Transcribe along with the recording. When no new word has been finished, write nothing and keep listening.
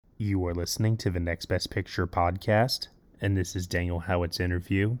You are listening to the Next Best Picture podcast, and this is Daniel Howitt's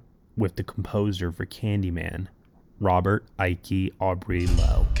interview with the composer for Candyman, Robert Aiki Aubrey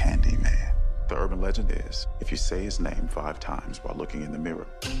Lowe. Candyman. The urban legend is, if you say his name 5 times while looking in the mirror,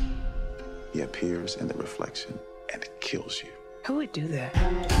 he appears in the reflection and kills you. Who would do that?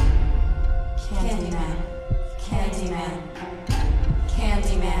 Candyman. Candyman.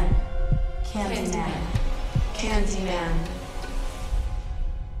 Candyman. Candyman. Candyman.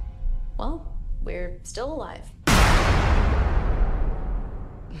 Well, we're still alive.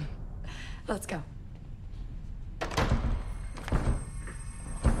 Let's go.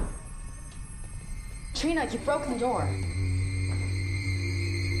 Trina, you broke the door.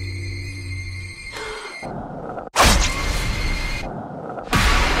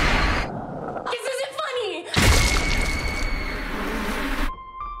 This isn't funny!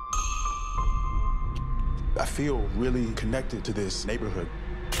 I feel really connected to this neighborhood.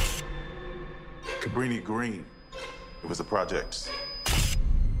 Cabrini Green. It was the projects.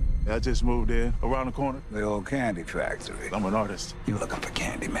 I just moved in around the corner. The old candy factory. I'm an artist. You looking for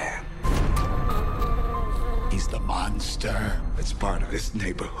Candyman. He's the monster that's part of this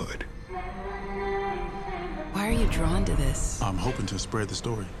neighborhood. Why are you drawn to this? I'm hoping to spread the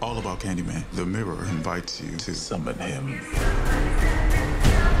story all about Candyman. The mirror invites you to summon him.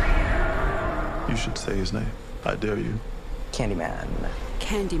 You should say his name. I dare you. Candyman.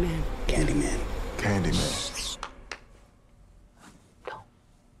 Candyman. Candyman. Candyman.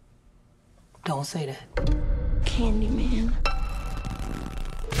 Don't say that. Candyman.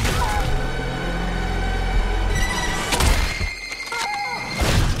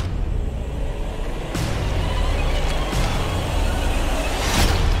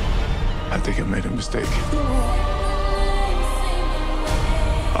 I think I made a mistake.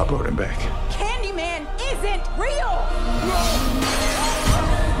 I brought him back. Candyman isn't real!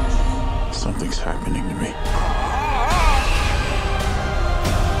 Something's happening to me.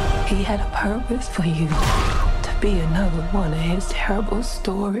 He had a purpose for you to be another one of his terrible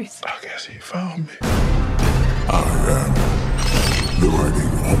stories. I guess he found me. I am the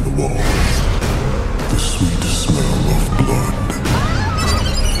writing on the wall. The sweet smell of blood.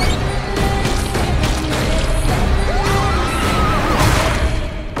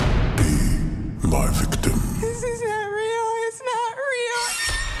 Be my victim. This isn't real. It's not real.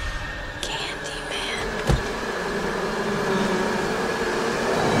 Candyman.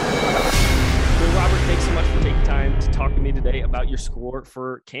 Well, Robert, thanks so much for taking time to talk to me today about your score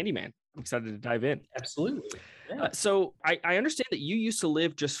for Candyman. I'm excited to dive in. Absolutely. Yeah. So I understand that you used to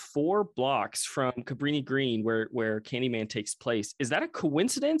live just 4 blocks from Cabrini Green, where Candyman takes place. Is that a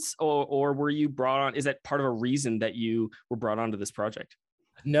coincidence, or were you brought on? Is that part of a reason that you were brought onto this project?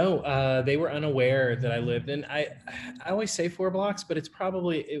 No, they were unaware that I lived in. I always say 4 blocks, but it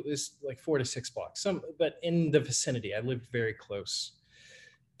was like 4 to 6 blocks. But in the vicinity, I lived very close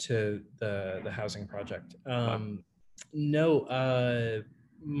to the housing project. No,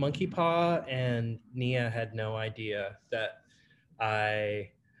 Monkey Paw and Nia had no idea that I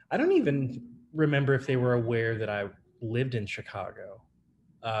don't even remember if they were aware that I lived in Chicago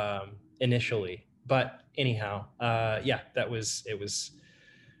initially. But anyhow, it was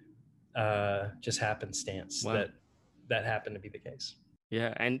just happenstance. Wow. that happened to be the case.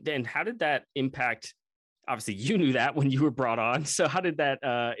 Yeah, and how did that impact? Obviously, you knew that when you were brought on. So how did that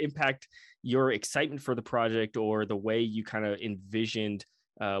impact your excitement for the project, or the way you kind of envisioned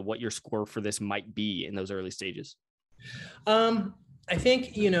what your score for this might be in those early stages? I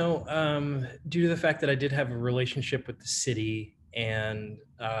think, due to the fact that I did have a relationship with the city and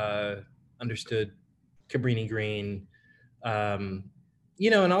understood Cabrini Green, and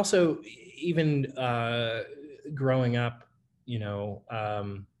also even growing up,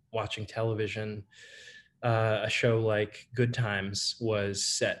 watching television, a show like Good Times was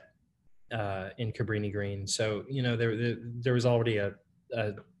set in Cabrini Green. So, there was already a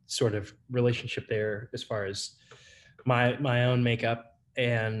sort of relationship there as far as my own makeup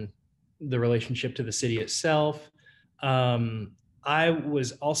and the relationship to the city itself. I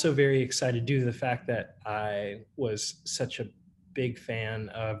was also very excited due to the fact that I was such a big fan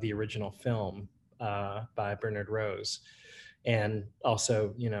of the original film by Bernard Rose, and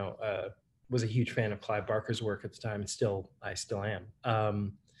also, was a huge fan of Clive Barker's work at the time, and I still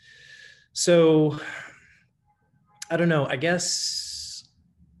am. So I don't know, I guess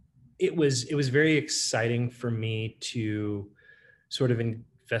it was very exciting for me to sort of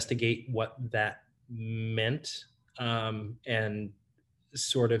investigate what that meant, and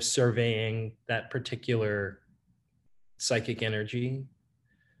sort of surveying that particular psychic energy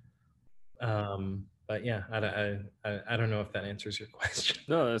But yeah, I don't know if that answers your question.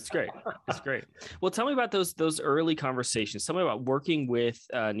 No, that's great. That's great. Well, tell me about those early conversations. Tell me about working with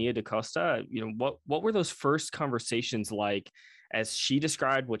Nia DaCosta. What were those first conversations like, as she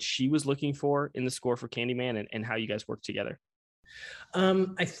described what she was looking for in the score for Candyman, and how you guys worked together?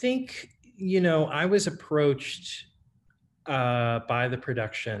 I think, I was approached by the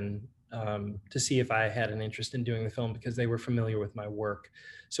production to see if I had an interest in doing the film because they were familiar with my work.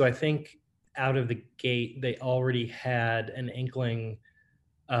 So I think out of the gate, they already had an inkling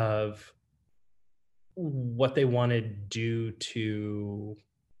of what they wanted to do to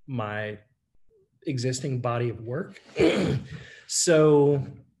my existing body of work. So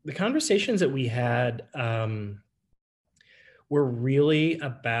the conversations that we had were really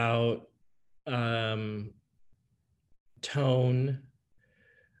about tone.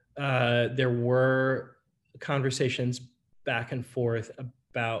 There were conversations back and forth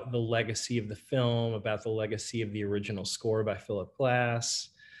about the legacy of the film, about the legacy of the original score by Philip Glass.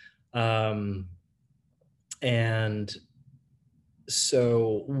 And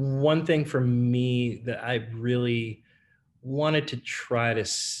so one thing for me that I really wanted to try to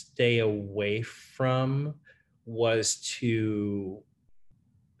stay away from was to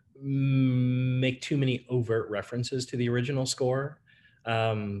make too many overt references to the original score.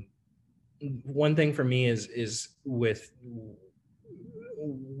 One thing for me is with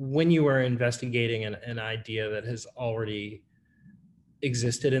when you are investigating an idea that has already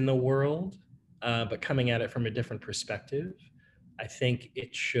existed in the world, but coming at it from a different perspective, I think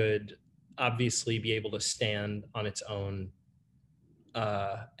it should obviously be able to stand on its own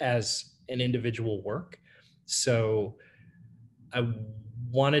as an individual work. So I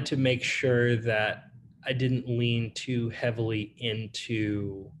wanted to make sure that I didn't lean too heavily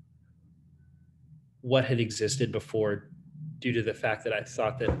into what had existed before, due to the fact that I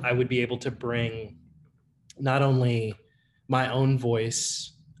thought that I would be able to bring not only my own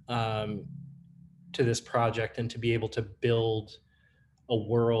voice to this project and to be able to build a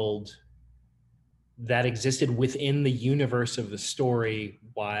world that existed within the universe of the story,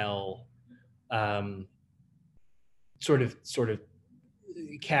 while sort of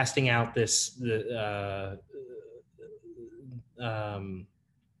casting out this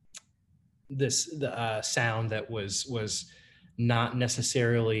sound that was not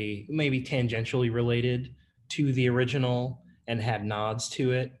necessarily, maybe tangentially related to the original and had nods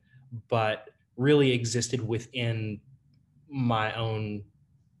to it, but really existed within my own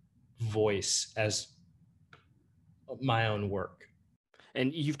voice as my own work.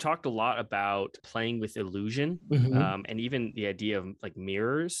 And you've talked a lot about playing with illusion, and even the idea of like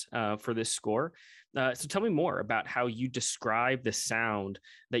mirrors for this score. So tell me more about how you describe the sound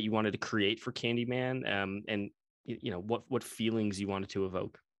that you wanted to create for Candyman, and what feelings you wanted to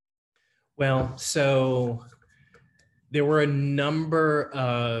evoke. Well, so there were a number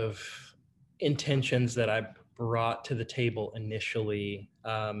of intentions that I brought to the table initially,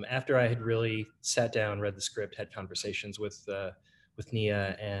 after I had really sat down, read the script, had conversations with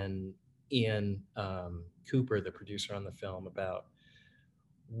Nia and Ian Cooper, the producer on the film, about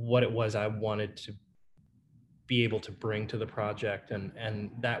what it was I wanted to be able to bring to the project.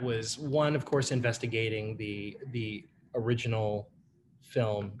 And that was one, of course, investigating the original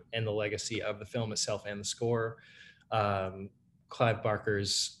film and the legacy of the film itself and the score. Clive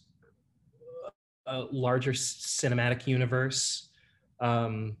Barker's larger cinematic universe,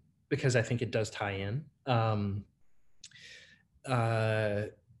 because I think it does tie in.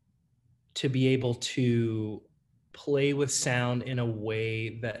 To be able to play with sound in a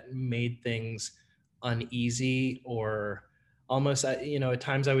way that made things uneasy, or almost, at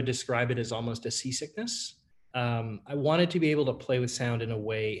times I would describe it as almost a seasickness. I wanted to be able to play with sound in a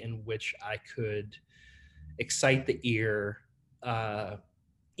way in which I could excite the ear,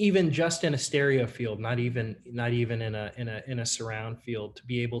 even just in a stereo field, not even in a surround field, to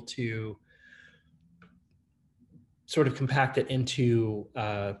be able to sort of compact it into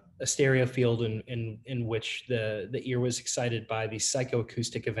a stereo field in which the ear was excited by these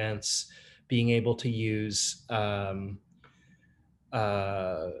psychoacoustic events, being able to use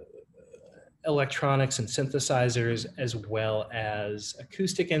electronics and synthesizers as well as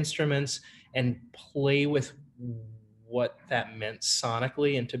acoustic instruments, and play with what that meant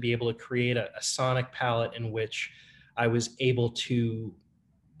sonically, and to be able to create a sonic palette in which I was able to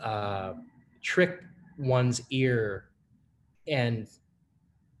trick one's ear, and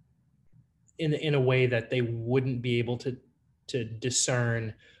in a way that they wouldn't be able to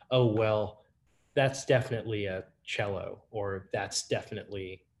discern, oh, well, that's definitely a cello, or that's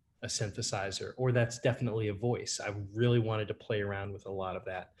definitely a synthesizer, or that's definitely a voice. I really wanted to play around with a lot of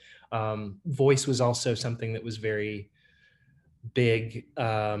that. Voice was also something that was very big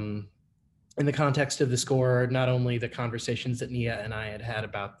in the context of the score. Not only the conversations that Nia and I had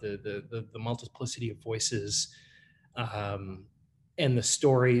about the multiplicity of voices, and the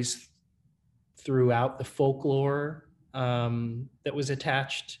stories throughout the folklore that was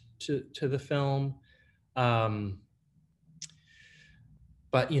attached to the film. But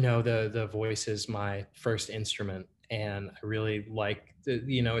the voice is my first instrument, and I really like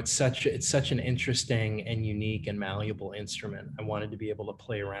it's such an interesting and unique and malleable instrument. I wanted to be able to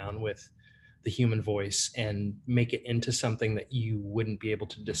play around with the human voice and make it into something that you wouldn't be able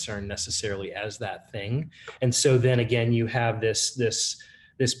to discern necessarily as that thing. And so then again, you have this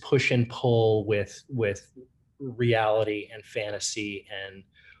push and pull with reality and fantasy and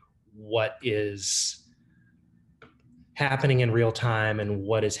what is happening in real time and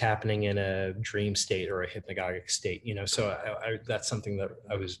what is happening in a dream state or a hypnagogic state. So that's something that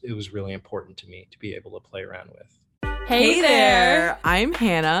it was really important to me to be able to play around with. Hey there! I'm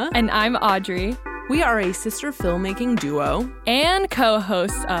Hannah. And I'm Audrey. We are a sister filmmaking duo and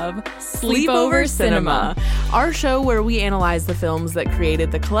co-hosts of Sleepover Cinema, our show where we analyze the films that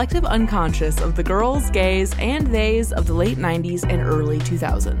created the collective unconscious of the girls, gays, and theys of the late 90s and early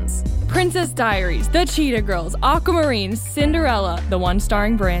 2000s. Princess Diaries, The Cheetah Girls, Aquamarine, Cinderella, the one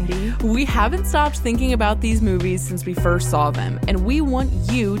starring Brandy. We haven't stopped thinking about these movies since we first saw them, and we want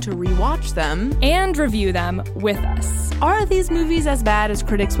you to rewatch them and review them with us. Are these movies as bad as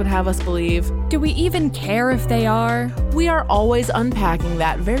critics would have us believe? Do we even care if they are? We are always unpacking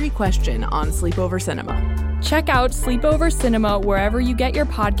that very question on Sleepover Cinema. Check out Sleepover Cinema wherever you get your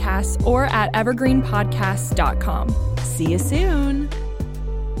podcasts or at evergreenpodcasts.com. See you soon.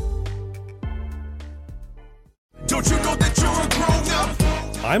 Don't you know that you're a grown-up?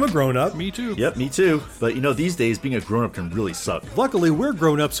 I'm a grown-up. Me too. Yep, me too. But these days being a grown-up can really suck. Luckily, we're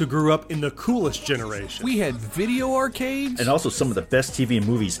grown-ups who grew up in the coolest generation. We had video arcades. And also some of the best TV and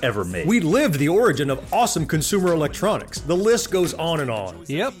movies ever made. We lived the origin of awesome consumer electronics. The list goes on and on.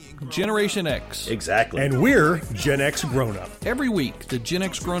 Yep, Generation X. Exactly. And we're Gen X grown-up. Every week, the Gen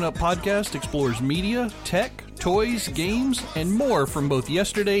X Grown Up podcast explores media, tech, toys, games, and more from both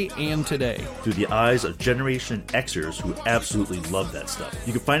yesterday and today. Through the eyes of Generation Xers who absolutely love that stuff.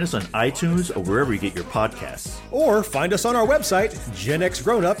 You can find us on iTunes or wherever you get your podcasts. Or find us on our website,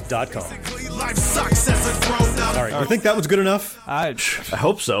 genxgrownup.com. Life sucks as a grown-up. All right, you think that was good enough? I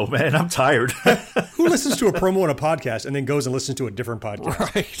hope so, man. I'm tired. Who listens to a promo on a podcast and then goes and listens to a different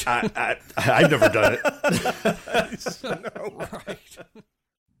podcast? Right. I've never done it. Right.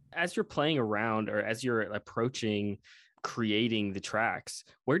 As you're playing around or as you're approaching creating the tracks,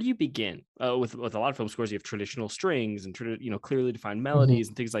 where do you begin? With a lot of film scores, you have traditional strings and clearly defined melodies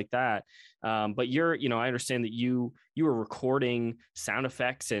and things like that. But I understand that you were recording sound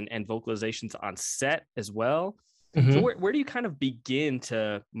effects and vocalizations on set as well. Mm-hmm. So where do you kind of begin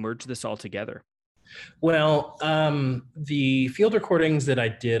to merge this all together? Well, the field recordings that I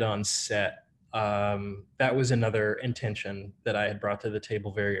did on set, that was another intention that I had brought to the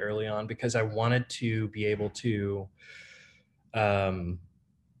table very early on, because I wanted to be able to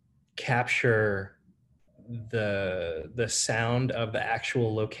capture the sound of the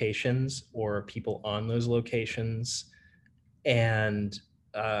actual locations or people on those locations and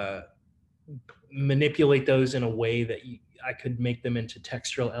manipulate those in a way that I could make them into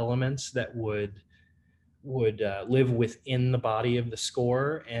textural elements that would live within the body of the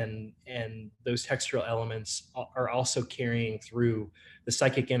score, and those textural elements are also carrying through the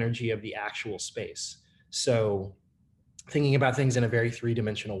psychic energy of the actual space. So thinking about things in a very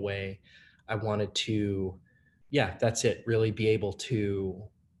three-dimensional way, I wanted to, that's it, really be able to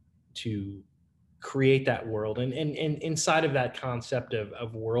create that world. And inside of that concept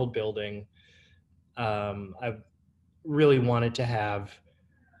of world building, I really wanted to have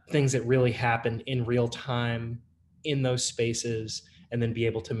things that really happened in real time in those spaces, and then be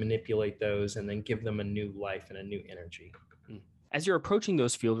able to manipulate those and then give them a new life and a new energy. As you're approaching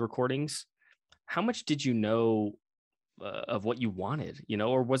those field recordings, how much did you know of what you wanted,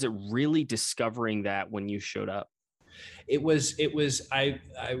 or was it really discovering that when you showed up? I was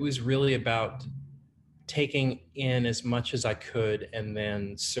really about taking in as much as I could and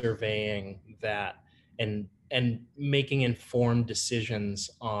then surveying that and making informed decisions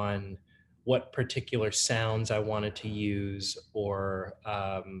on what particular sounds I wanted to use, or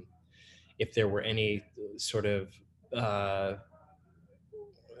if there were any sort of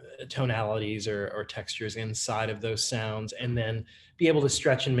tonalities or textures inside of those sounds, and then be able to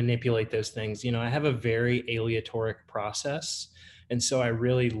stretch and manipulate those things. I have a very aleatoric process, and so I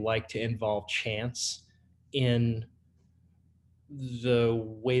really like to involve chance in the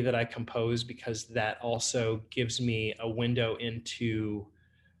way that I compose, because that also gives me a window into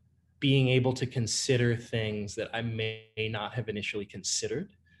being able to consider things that I may not have initially considered,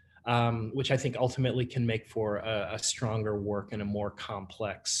 which I think ultimately can make for a stronger work and a more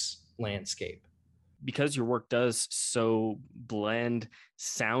complex landscape. Because your work does so blend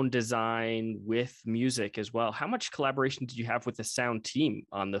sound design with music as well, how much collaboration did you have with the sound team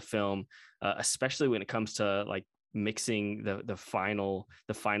on the film, especially when it comes to like mixing the final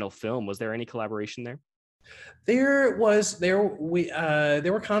film? Was there any collaboration there? There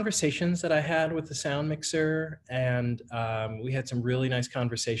were conversations that I had with the sound mixer, and we had some really nice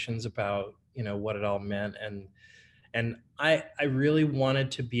conversations about, you know, what it all meant, and I really wanted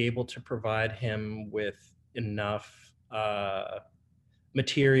to be able to provide him with enough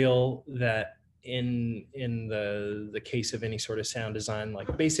material that in the case of any sort of sound design,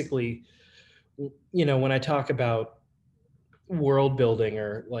 like basically, you know, when I talk about world building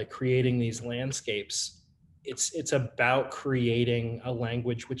or like creating these landscapes, it's about creating a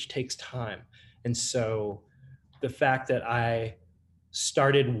language which takes time. And so the fact that I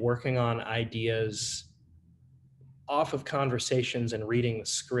started working on ideas off of conversations and reading the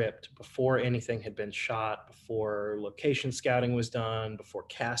script before anything had been shot, before location scouting was done, before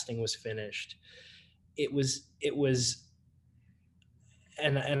casting was finished, it was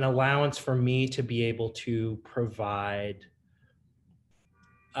an allowance for me to be able to provide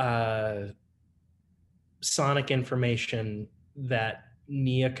sonic information that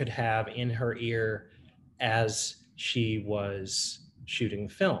Nia could have in her ear as she was shooting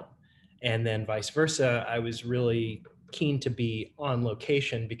the film. And then vice versa, I was really keen to be on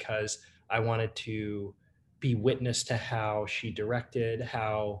location because I wanted to be witness to how she directed,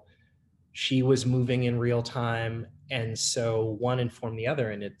 how she was moving in real time. And so one informed the other,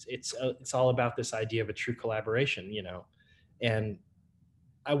 and it's all about this idea of a true collaboration, you know. And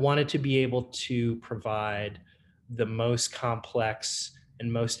I wanted to be able to provide the most complex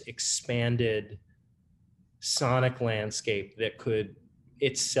and most expanded sonic landscape that could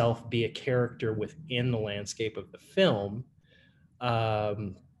itself be a character within the landscape of the film,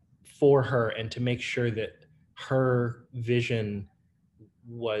 for her, and to make sure that her vision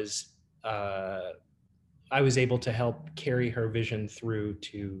was, I was able to help carry her vision through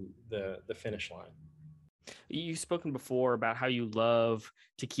to the finish line. You've spoken before about how you love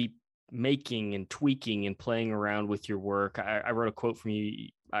to keep making and tweaking and playing around with your work. I wrote a quote from you.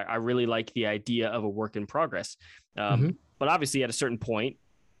 I really like the idea of a work in progress. But obviously at a certain point,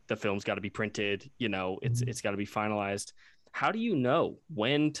 the film's got to be printed, you know, it's got to be finalized. How do you know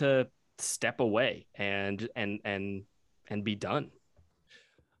when to step away and be done?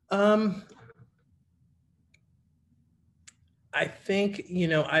 I think, you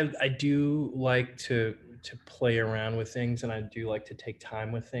know, I do like to play around with things, and I do like to take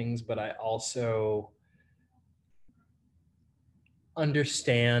time with things, but I also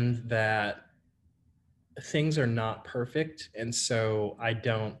understand that things are not perfect, and so I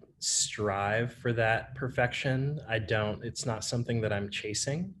don't strive for that perfection. It's not something that I'm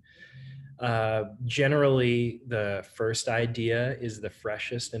chasing. Generally, the first idea is the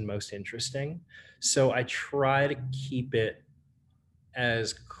freshest and most interesting. So I try to keep it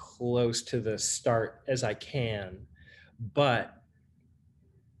as close to the start as I can, but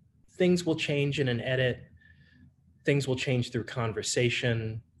things will change in an edit. Things will change through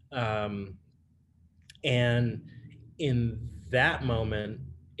conversation. And in that moment,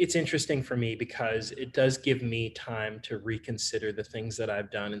 it's interesting for me because it does give me time to reconsider the things that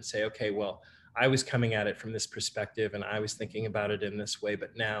I've done and say, okay, well, I was coming at it from this perspective and I was thinking about it in this way,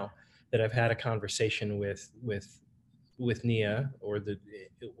 but now that I've had a conversation with Nia or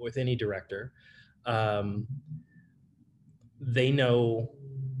with any director, they know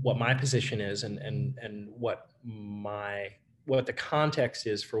what my position is and what the context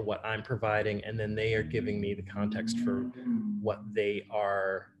is for what I'm providing, and then they are giving me the context for what they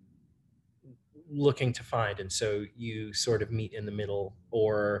are looking to find. And so you sort of meet in the middle,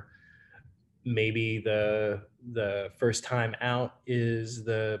 or maybe the first time out is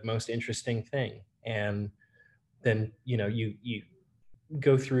the most interesting thing, and then, you know, you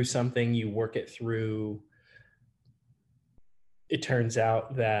go through something, you work it through. It turns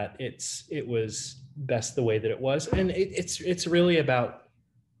out that it was best the way that it was, and it's really about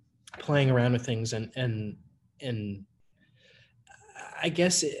playing around with things, and I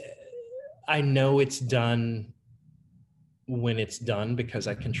guess I know it's done when it's done because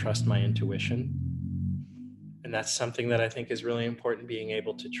I can trust my intuition, and that's something that I think is really important, being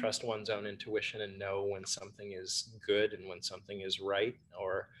able to trust one's own intuition and know when something is good and when something is right,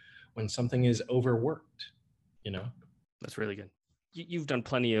 or when something is overworked, you know. That's really good. you've done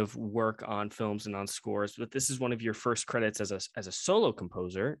plenty of work on films and on scores, but this is one of your first credits as a solo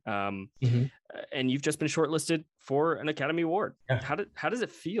composer. And you've just been shortlisted for an Academy Award. Yeah. How does it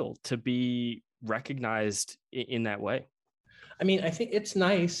feel to be recognized in that way? I mean, I think it's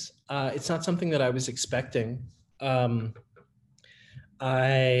nice. It's not something that I was expecting.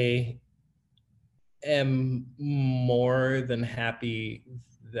 I am more than happy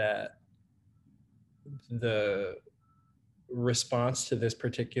that the response to this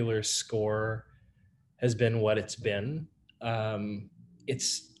particular score has been what it's been.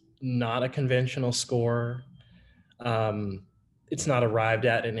 It's not a conventional score. It's not arrived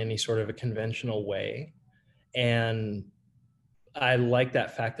at in any sort of a conventional way. And I like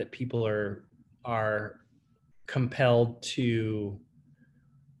that fact that people are compelled to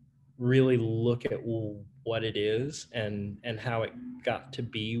really look at what it is and how it got to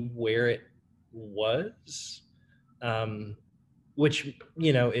be where it was, which,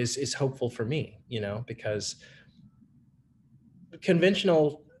 you know, is hopeful for me, you know, because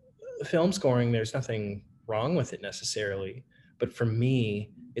conventional film scoring, there's nothing wrong with it necessarily. But for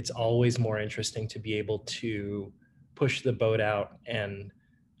me, it's always more interesting to be able to push the boat out and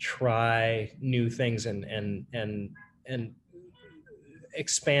try new things and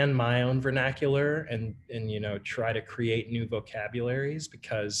expand my own vernacular and you know, try to create new vocabularies,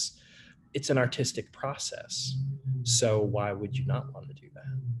 because it's an artistic process. So why would you not want to do that?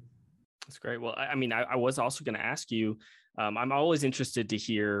 That's great. Well, I mean, I was also going to ask you, I'm always interested to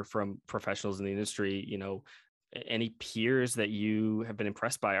hear from professionals in the industry, you know, any peers that you have been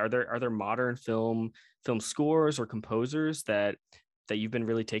impressed by. Are there modern film scores or composers that you've been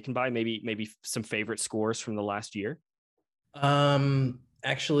really taken by? Maybe some favorite scores from the last year?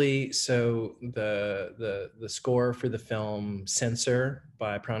 Actually, so the score for the film Censor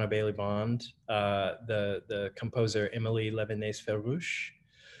by Prana Bailey Bond, the composer Emily Levenes-Ferrouche,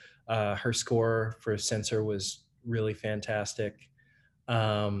 her score for Censor was really fantastic.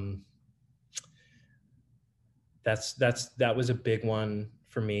 That was a big one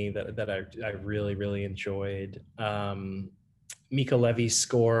for me that I really, really enjoyed. Mika Levy's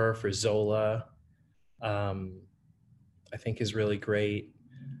score for Zola, I think is really great.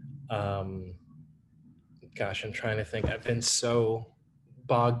 Gosh, I'm trying to think. I've been so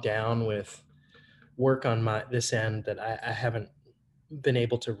bogged down with work on this end that I haven't been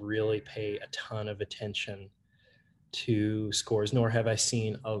able to really pay a ton of attention to scores, nor have I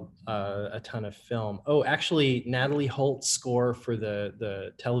seen a ton of film. Oh, actually, Natalie Holt's score for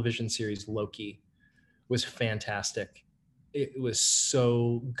the television series Loki was fantastic. It was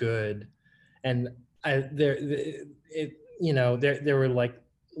so good, and there were like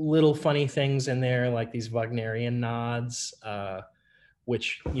little funny things in there, like these Wagnerian nods,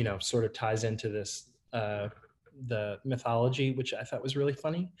 which, you know, sort of ties into this the mythology, which I thought was really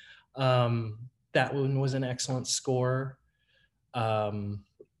funny. That one was an excellent score. Yeah,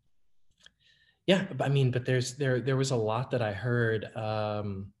 I mean, but there was a lot that I heard.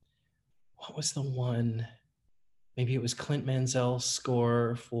 What was the one? Maybe it was Clint Mansell's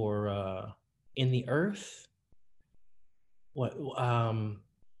score for In the Earth. What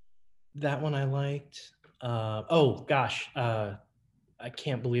that one I liked. Oh gosh, I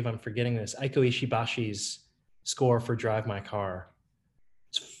can't believe I'm forgetting this. Aiko Ishibashi's score for Drive My Car.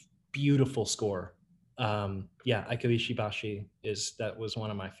 It's beautiful score. Yeah, Aiko Ishibashi that was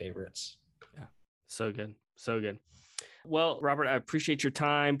one of my favorites. Yeah, so good. Well, Robert, I appreciate your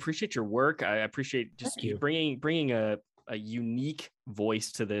time, appreciate your work. I appreciate just you bringing a unique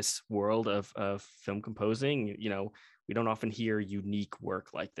voice to this world of film composing. You know, we don't often hear unique work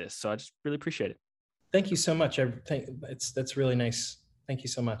like this, so I just really appreciate it. Thank you so much. I think that's really nice. Thank you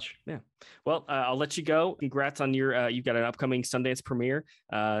so much. Yeah. Well, I'll let you go. Congrats on your you've got an upcoming Sundance premiere.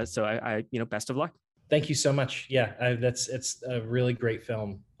 So I best of luck. Thank you so much. Yeah, it's a really great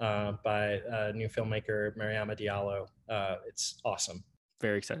film by new filmmaker Mariama Diallo. It's awesome.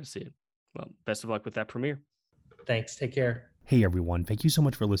 Very excited to see it. Well, best of luck with that premiere. Thanks. Take care. Hey everyone, thank you so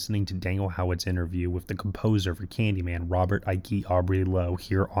much for listening to Daniel Howitt's interview with the composer for Candyman, Robert Aiki Aubrey Lowe,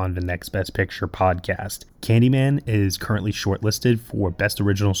 here on the Next Best Picture podcast. Candyman is currently shortlisted for Best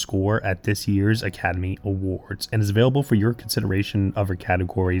Original Score at this year's Academy Awards and is available for your consideration in other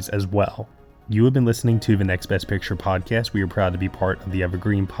categories as well. You have been listening to the Next Best Picture podcast. We are proud to be part of the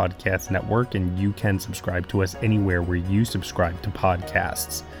Evergreen Podcast Network, and you can subscribe to us anywhere where you subscribe to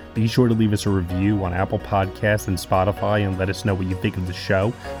podcasts. Be sure to leave us a review on Apple Podcasts and Spotify and let us know what you think of the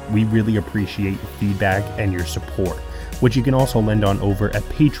show. We really appreciate your feedback and your support, which you can also lend on over at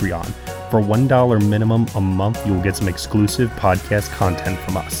Patreon. For $1 minimum a month, you will get some exclusive podcast content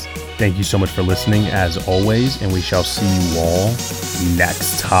from us. Thank you so much for listening, as always, and we shall see you all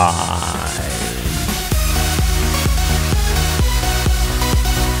next time.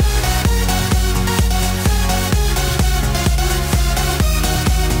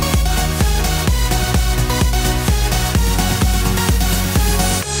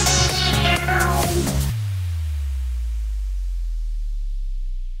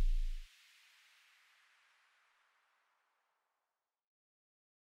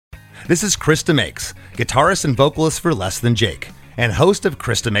 This is Krista Makes, guitarist and vocalist for Less Than Jake, and host of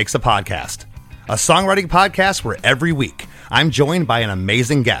Krista Makes a Podcast, a songwriting podcast where every week I'm joined by an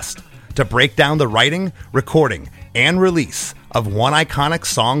amazing guest to break down the writing, recording, and release of one iconic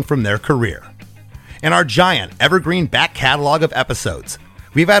song from their career. In our giant evergreen back catalog of episodes,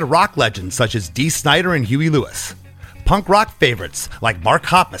 we've had rock legends such as Dee Snider and Huey Lewis, punk rock favorites like Mark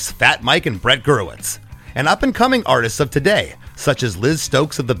Hoppus, Fat Mike, and Brett Gurewitz, and up-and-coming artists of today such as Liz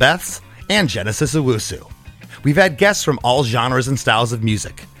Stokes of the Beths and Genesis Owusu. We've had guests from all genres and styles of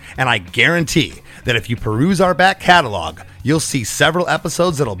music, and I guarantee that if you peruse our back catalog, you'll see several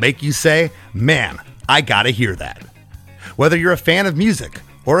episodes that'll make you say, man, I gotta hear that. Whether you're a fan of music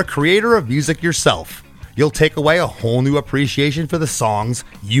or a creator of music yourself, you'll take away a whole new appreciation for the songs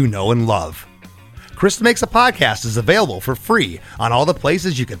you know and love. Krista Makes a Podcast is available for free on all the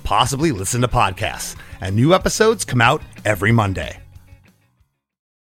places you could possibly listen to podcasts, and new episodes come out every Monday.